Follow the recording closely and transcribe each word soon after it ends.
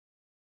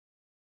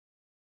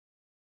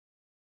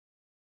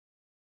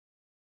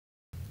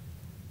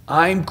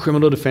I'm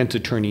criminal defense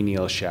attorney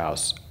Neil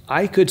Shouse.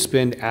 I could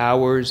spend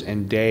hours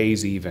and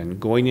days even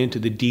going into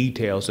the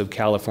details of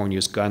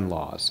California's gun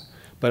laws,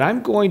 but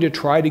I'm going to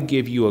try to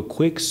give you a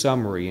quick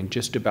summary in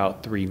just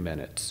about 3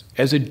 minutes.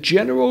 As a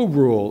general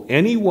rule,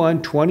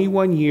 anyone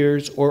 21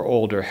 years or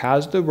older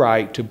has the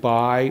right to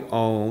buy,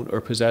 own, or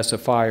possess a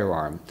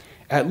firearm,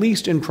 at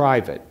least in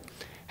private.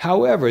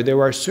 However, there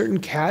are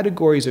certain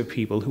categories of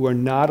people who are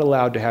not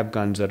allowed to have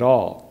guns at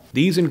all.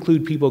 These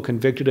include people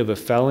convicted of a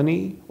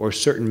felony or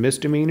certain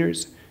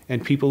misdemeanors,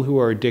 and people who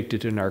are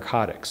addicted to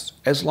narcotics.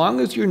 As long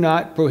as you're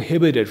not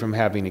prohibited from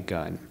having a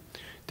gun,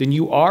 then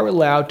you are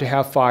allowed to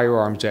have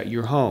firearms at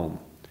your home.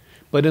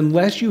 But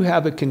unless you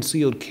have a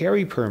concealed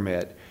carry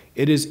permit,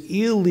 it is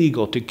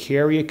illegal to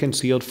carry a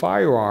concealed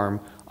firearm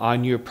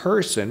on your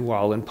person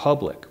while in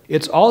public.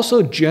 It's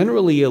also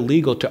generally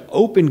illegal to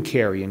open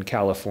carry in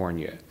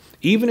California,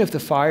 even if the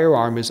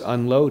firearm is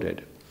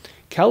unloaded.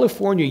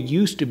 California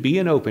used to be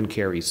an open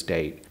carry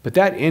state, but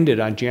that ended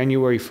on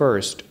January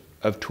 1st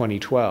of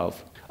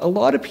 2012. A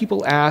lot of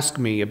people ask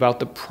me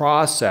about the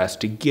process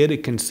to get a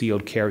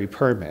concealed carry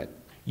permit.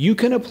 You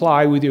can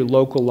apply with your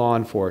local law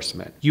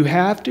enforcement. You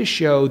have to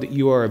show that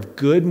you are of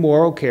good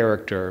moral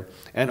character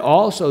and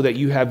also that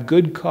you have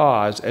good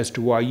cause as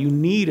to why you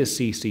need a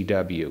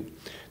CCW.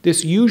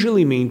 This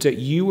usually means that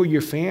you or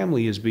your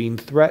family is being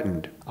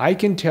threatened. I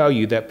can tell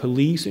you that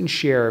police and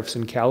sheriffs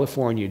in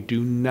California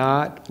do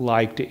not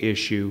like to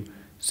issue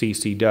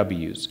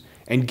CCWs,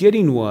 and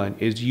getting one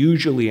is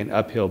usually an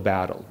uphill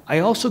battle. I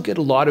also get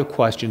a lot of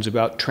questions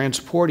about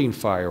transporting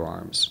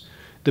firearms.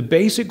 The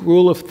basic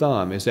rule of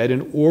thumb is that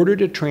in order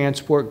to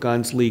transport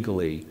guns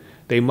legally,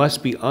 they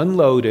must be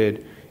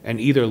unloaded and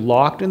either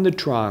locked in the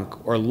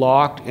trunk or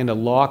locked in a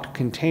locked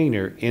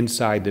container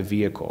inside the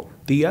vehicle.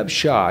 The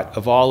upshot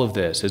of all of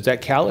this is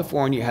that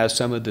California has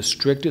some of the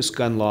strictest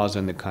gun laws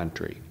in the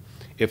country.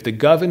 If the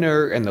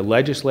governor and the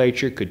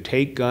legislature could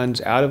take guns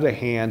out of the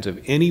hands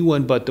of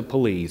anyone but the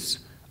police,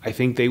 I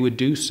think they would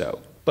do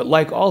so. But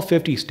like all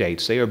 50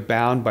 states, they are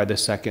bound by the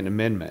Second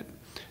Amendment.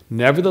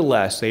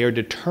 Nevertheless, they are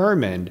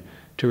determined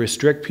to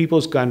restrict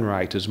people's gun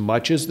rights as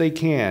much as they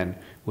can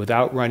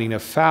without running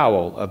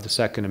afoul of the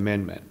Second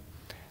Amendment.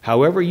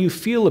 However you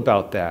feel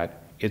about that,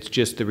 it's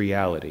just the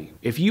reality.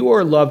 If you or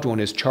a loved one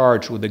is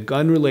charged with a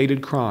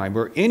gun-related crime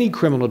or any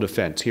criminal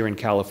defense here in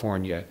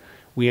California,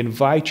 we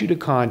invite you to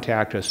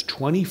contact us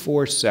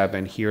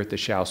 24/7 here at the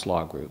Shouse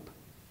Law Group.